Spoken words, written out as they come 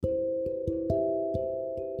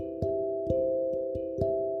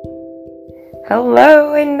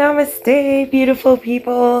Hello and namaste, beautiful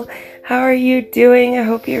people. How are you doing? I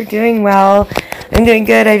hope you're doing well. I'm doing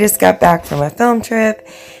good. I just got back from a film trip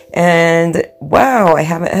and wow, I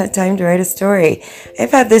haven't had time to write a story.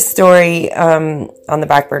 I've had this story on the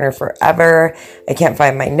back burner forever. I can't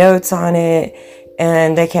find my notes on it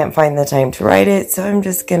and I can't find the time to write it. So I'm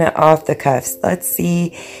just going to off the cuffs. Let's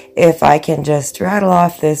see if I can just rattle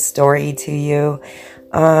off this story to you.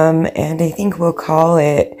 And I think we'll call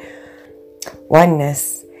it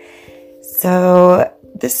Oneness. So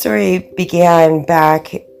this story began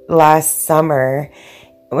back last summer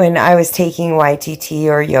when I was taking YTT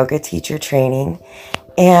or yoga teacher training,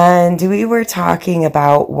 and we were talking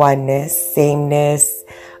about oneness, sameness.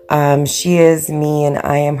 She is me and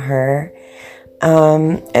I am her.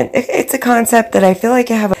 And it's a concept that I feel like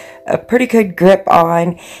I have a pretty good grip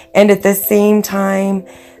on, and at the same time,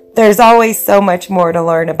 there's always so much more to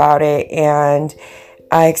learn about it and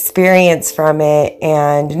experience from it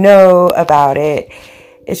and know about it.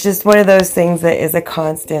 It's just one of those things that is a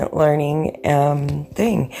constant learning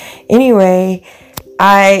thing. Anyway,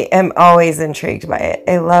 I am always intrigued by it.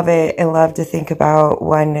 I love it. I love to think about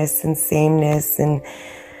oneness and sameness and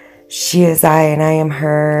she is I and I am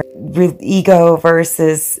her, ego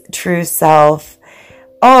versus true self,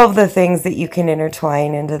 all of the things that you can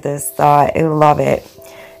intertwine into this thought. I love it.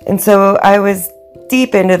 And so I was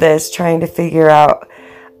deep into this, trying to figure out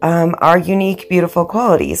our unique, beautiful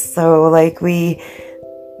qualities. So like we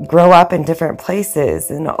grow up in different places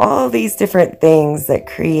and all these different things that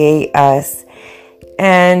create us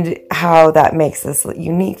and how that makes us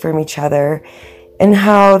unique from each other and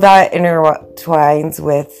how that intertwines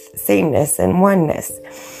with sameness and oneness.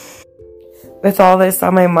 With all this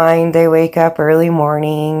on my mind, I wake up early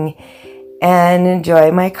morning and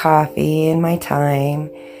enjoy my coffee and my time.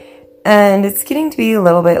 And it's getting to be a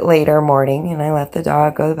little bit later morning and I let the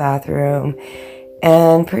dog go to the bathroom.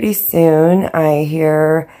 And pretty soon I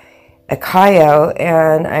hear a coyote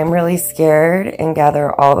and I'm really scared and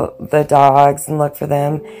gather all the dogs and look for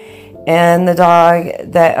them. And the dog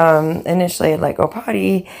that initially had let go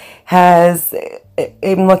potty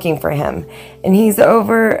I'm looking for him. And he's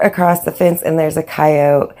over across the fence and there's a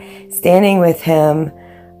coyote standing with him.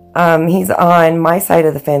 He's on my side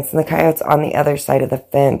of the fence and the coyote's on the other side of the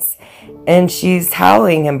fence. And she's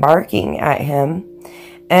howling and barking at him.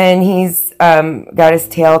 And he's got his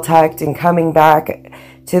tail tucked and coming back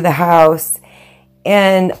to the house.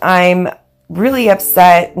 And I'm really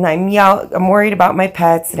upset and I'm worried about my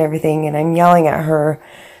pets and everything. And I'm yelling at her,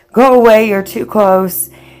 "Go away, you're too close.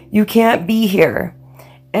 You can't be here."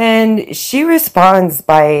 And she responds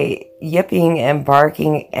by yipping and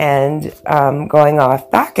barking and going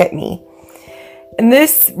off back at me. And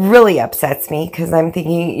this really upsets me because I'm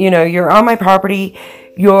thinking, you're on my property,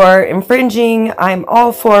 you're infringing, I'm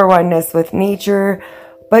all for oneness with nature,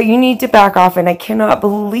 but you need to back off. And I cannot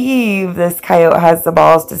believe this coyote has the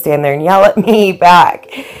balls to stand there and yell at me back.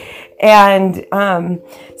 And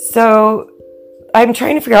so I'm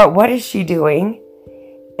trying to figure out what is she doing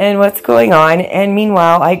and what's going on. And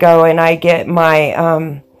meanwhile, I go and I get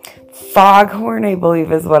my foghorn, I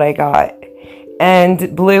believe is what I got,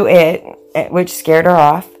 and blew it, which scared her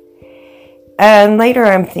off. And later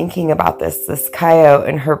I'm thinking about this coyote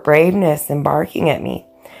and her braveness and barking at me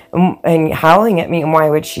and howling at me, and why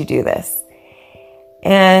would she do this?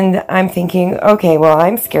 And I'm thinking, okay, well,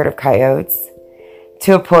 I'm scared of coyotes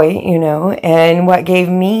to a point, and what gave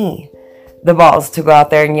me the balls to go out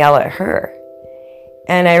there and yell at her?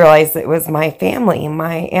 And I realized it was my family,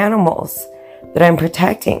 my animals that I'm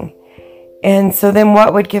protecting. And so then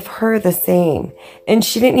what would give her the same? And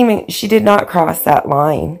she did not cross that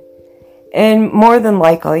line. And more than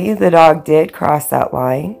likely, the dog did cross that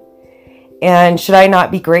line. And should I not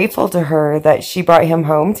be grateful to her that she brought him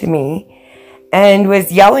home to me and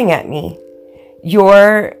was yelling at me?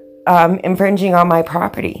 "You're infringing on my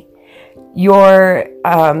property. You're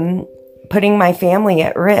putting my family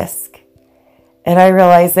at risk." And I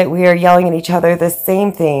realized that we are yelling at each other the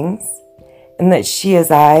same things, and that she is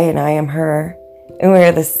I and I am her, and we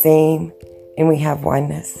are the same, and we have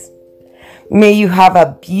oneness. May you have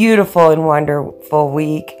a beautiful and wonderful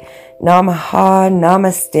week. Namaha,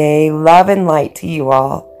 namaste, love and light to you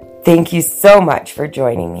all. Thank you so much for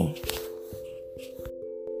joining me.